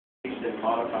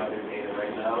modify their data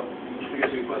right now.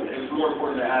 Because it was more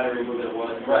important to add or remove than it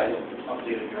was to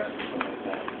update address or something like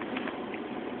that.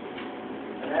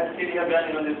 And as you have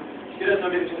done, this student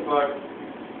notification code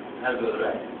as well,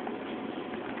 right?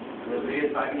 The various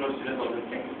parking lot students also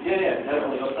check. Yeah,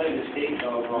 definitely. I'll tell you the state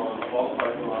of all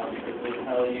parking lots because they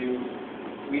tell you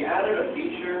we added a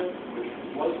feature which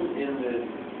wasn't in the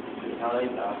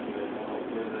design document or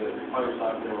the requirements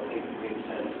document. I don't think it made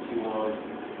sense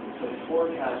to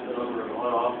forecast the number of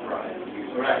unauthorized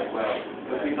users as well.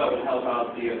 Because we thought it would help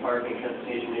out the parking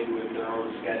transportation maybe with their own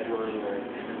scheduling or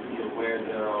where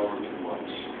their own watch.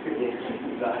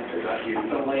 Exactly.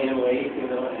 The lane wait,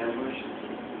 ambush.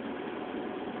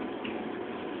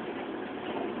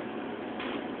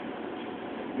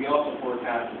 We also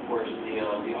forecast, of course, the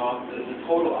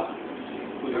total occupancy,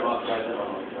 including authorized and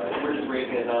unauthorized. We're just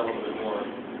breaking it down a little bit more.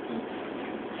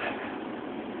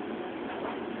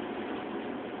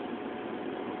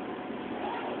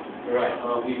 Right.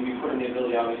 We put in the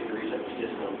ability, obviously, to reset the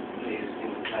system.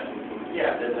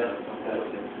 Yeah, that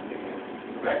was it.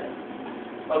 Right.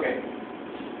 Okay.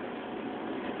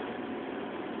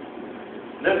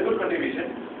 That's a good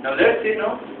contribution. Now let's see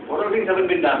now what other things haven't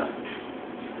been done.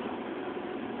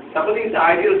 Supposing it's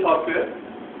ideal software,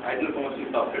 ideal commercial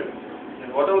software,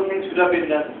 then what other things should have been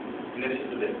done in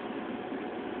addition to this?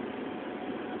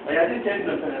 I just said,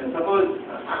 suppose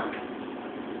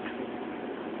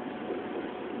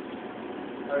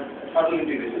shuttle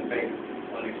integration, right?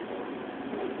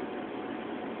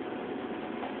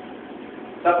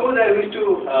 Suppose I wish to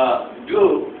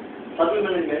do shuttle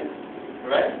management,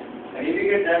 right? And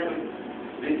integrate that with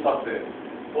this software.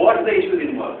 What are the issues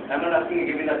involved? I'm not asking you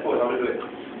to give me that code, how to do it.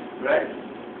 Right?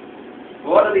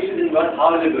 What are the issues involved?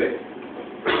 How will you do it?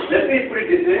 Let me put it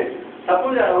this way.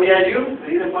 Suppose we assume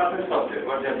this is a partner software,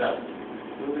 what they have done.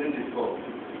 Using this code.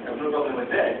 I have no problem with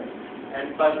that.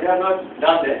 But they have not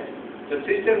done that. The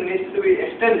system needs to be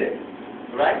extended.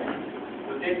 Right?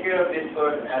 To take care of this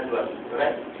code as well.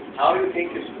 Right? How do you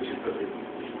think you should proceed?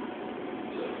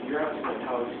 So you're asking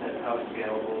how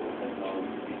scalable and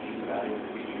the ease of adding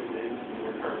features is in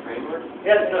your current framework?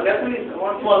 Yes, no, definitely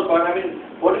one small part. I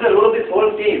mean, what is the role of this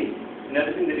whole team in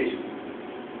addressing the issue?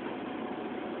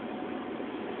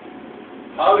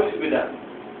 How it should be done?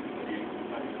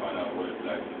 Find out what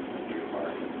exactly you're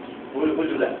targeting. Who will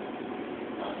do that?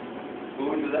 Who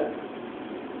will do that?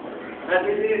 That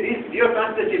is your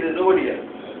transfer team, there's nobody else.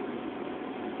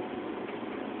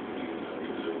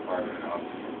 Is it a partner house?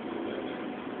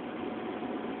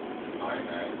 Define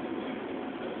that.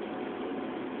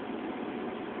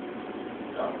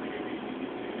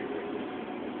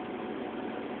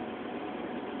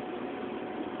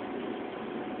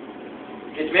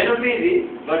 It may not be easy,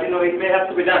 but it may have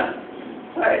to be done.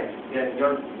 Right? Yeah, I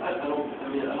don't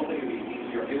think it would be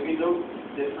easier. It would be no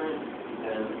different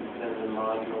than the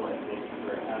module, I think,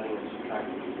 for adding and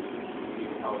subtracting users. You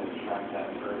can probably track that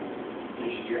for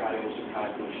you're adding and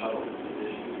subtracting shuttle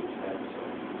positions instead. So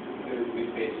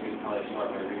we basically probably start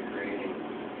by recreating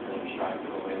and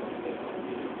abstracting away a little bit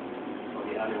on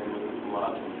the add and remove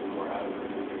lots and do more add and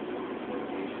remove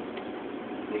implementation.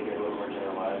 Make it a little more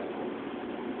generalizable.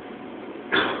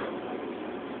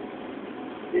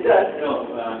 It does,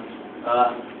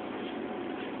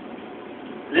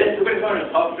 let's look at it from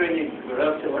a software engineering.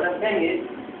 What I'm saying is,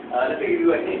 let me give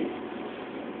you a hint.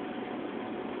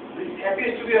 This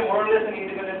appears to be a more or less an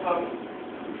independent software.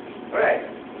 Alright.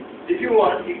 If you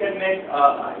want, you can make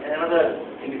another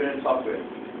independent software.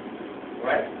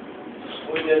 Right?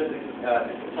 Which is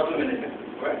shuttle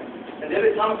management. Right? And there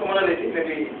is some commonality,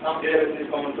 maybe some database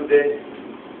is common to this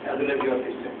as well as your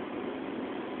system.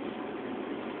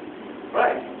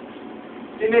 Right.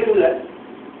 So you may do that.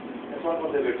 That's one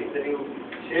possibility, that you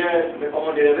share the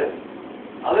common database.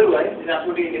 Otherwise, it's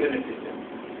absolutely independent system.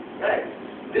 Right.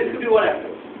 This could be one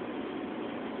approach.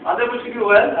 Other approach could be,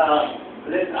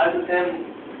 let's ask the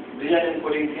same design and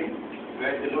coding team.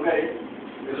 Right. They look at it,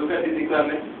 they look at these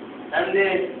requirements, and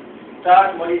they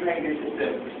start modifying the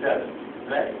system itself.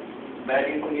 Right. By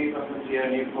adding some new functions here,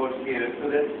 new codes here,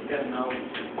 so that system now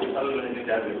shuttle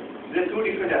management as well. There are two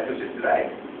different approaches,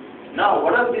 right? Now,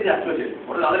 what are these approaches?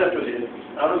 What are the other approaches?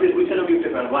 Out of these, which one do you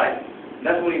prefer? Why?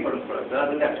 That's more important for us,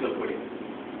 rather than the actual coding.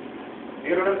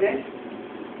 You know what I'm saying?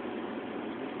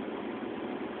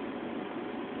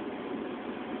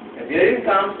 And therein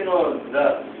comes,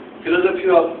 the philosophy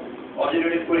of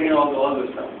object-oriented coding and all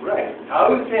those stuff, right?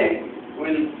 How you say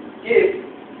will keep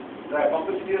the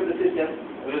complexity of the system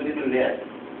a little less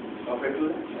compared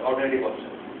to the alternative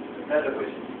option? That's the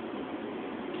question.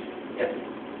 Yes?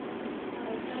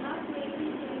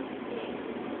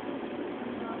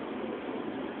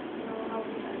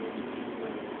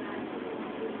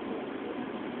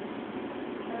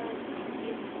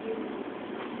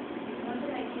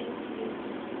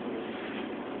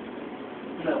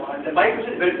 And my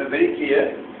question is very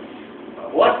clear.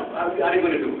 What are you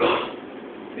going to do?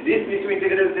 This needs to be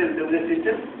integrated with the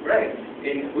system, right?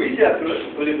 In which approach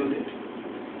will you do this?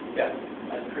 Yeah.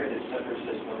 I'd create a separate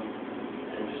system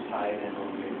and just tie it in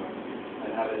on the paper.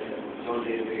 I'd have it its own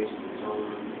database, its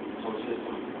own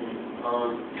system.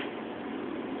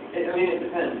 I mean, it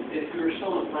depends. If we're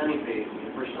still in the planning phase,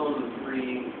 if we're still in the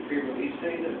pre-release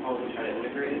phase, I'd probably try to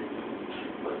integrate it.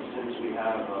 But since we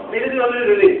have Maybe it's already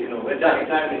released, you know. exactly,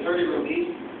 it's already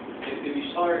released. If you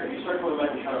start going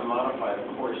back and try to modify the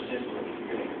core system,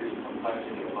 you're going to increase the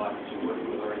complexity a lot because you're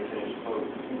working with already finished code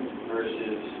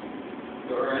versus,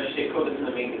 or I should say code that's in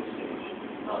the maintenance stage,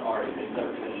 not already. It's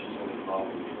never finished, so it's a problem.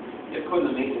 You have code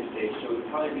in the maintenance stage, so it would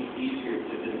probably be easier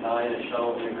to design a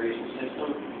shuttle integration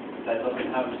system that doesn't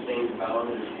have the same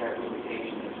bound and inherent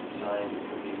limitation that's designed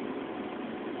for the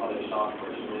other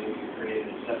software. So maybe you created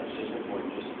a separate system for it.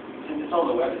 Just since it's on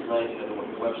the web, it's nice that the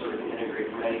web server can integrate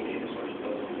from any data source. It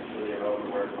doesn't really relevant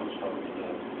where it comes from.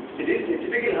 It is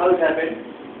typically how it happened.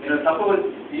 You know, suppose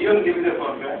you don't give you the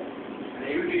contract and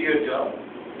you do your job.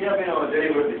 You have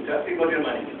delivered this stuff. You got your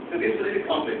money. So this is really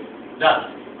complete.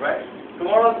 Done. Right?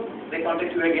 Tomorrow they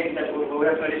contact you again that we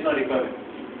have some additional requirement.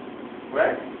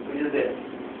 Right? Which is there.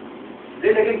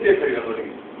 Then again pay for your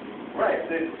loading. Right?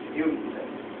 So you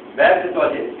bag the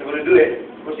project. You're going to do it.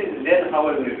 Question is then how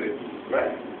are you going to do it?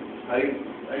 Right? Are you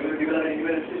going to develop an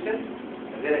independent system?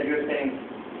 And then you are saying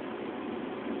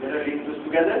better link those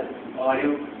together, or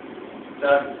you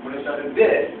going to start with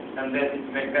this and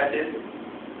then make patches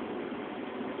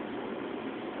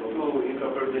to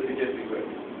incorporate the features required.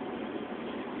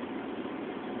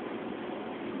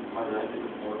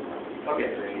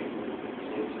 Okay.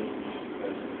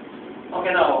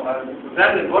 Okay, now,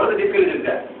 Brandon, what are the difficulties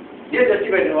there? Yes,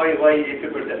 justify why you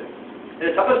prefer that.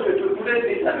 Suppose today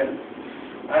this happened,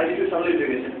 I did some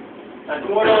integration, and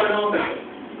tomorrow,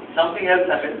 something else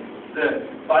happened. The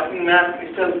parking map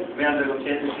itself may undergo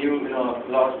change, new,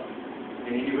 laws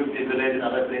in university village and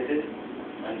other places,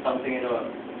 and something,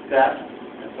 scrapped,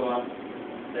 and so on.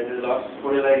 That is lost.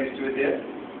 Kodal I used to be there.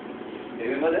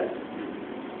 You remember that?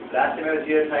 Last time I was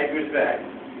here 5 years back,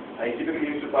 I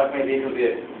typically used to park my vehicle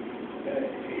there.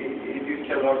 It used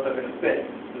to have lots of space,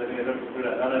 so that I don't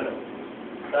run around.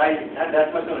 So I had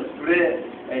that much knowledge. Today,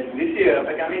 this year,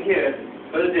 after coming here,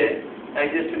 Thursday, I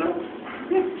just,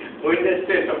 go in the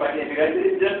space of parking.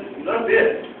 It's just not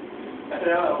there. I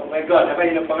said, oh my God, have I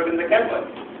forgotten the camper?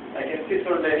 I can sit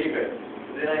for the anywhere.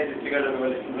 Then I just figured out, well,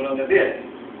 it's no longer there.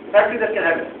 Factory that can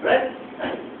happen, right?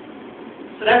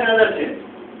 So that's another change.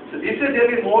 So this way there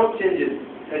will be more changes.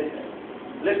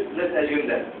 Let's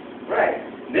assume that. Right.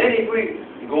 Then if we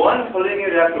go on following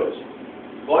your approach,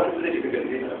 what is the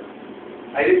difficulty?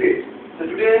 I repeat. So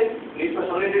today, need for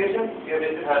some integration, you have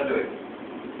to how to do it.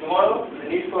 Tomorrow, the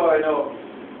need for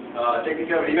taking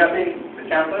care of remapping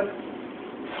the campus,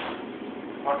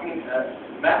 parking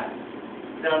map,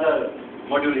 is another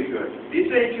module required.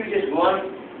 This way, if you just go on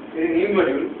in a new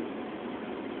module,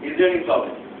 is there any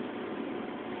problem?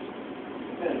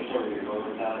 I understand where you're going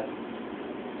with that,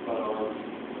 but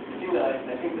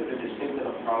I think that they're distinct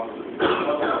enough problems. The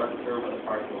shuttles aren't determined by the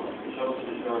parking lot. The shuttles are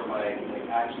determined by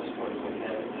access points on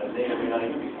campus that may or may not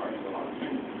even be parking lots.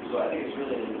 So I think it's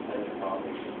really an independent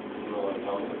problem.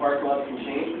 The parking lots can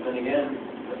change, but then again,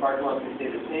 the parking lots can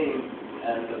stay the same,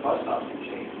 and the bus stops can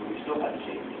change, and we still have to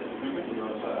change it.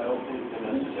 So I don't think they're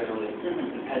necessarily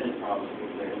dependent problems.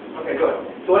 Okay, good.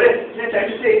 So let's try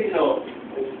to say, we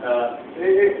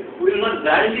will not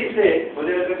blindly say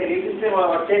whether we make a new system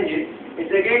or change it. It's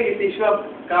again this issue of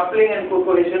coupling and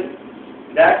co-cohesion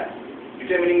that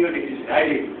determining your decision,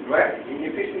 ideally, right?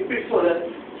 If it's so that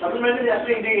supplement is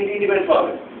actually independent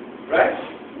problem, right?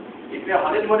 If you have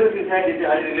 100 modules inside, it is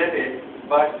highly related,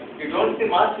 but you don't see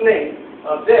much link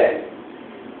of there,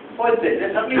 for this,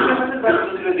 there's something independent but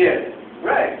it will be there,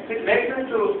 right? So it makes sense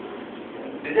to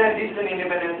design this as an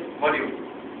independent module.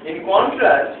 In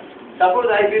contrast,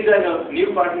 suppose I build a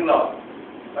new parking lot,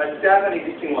 I scrap an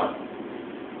existing one.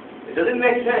 It doesn't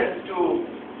make sense to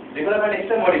develop an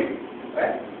extra module,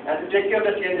 right? And to take care of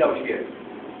the change out here.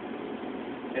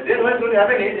 And then what's going to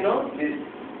happen is, this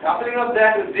coupling of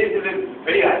that with this will be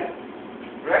very high,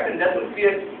 right? And that will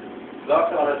create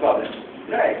lots of other problems,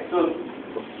 right? So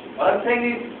what I'm saying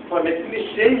is, for making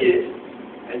these changes,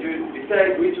 and you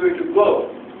decide which way to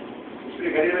go, you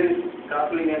should get rid of this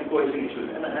coupling and cohesion issues,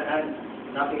 and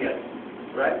nothing else,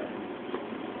 right?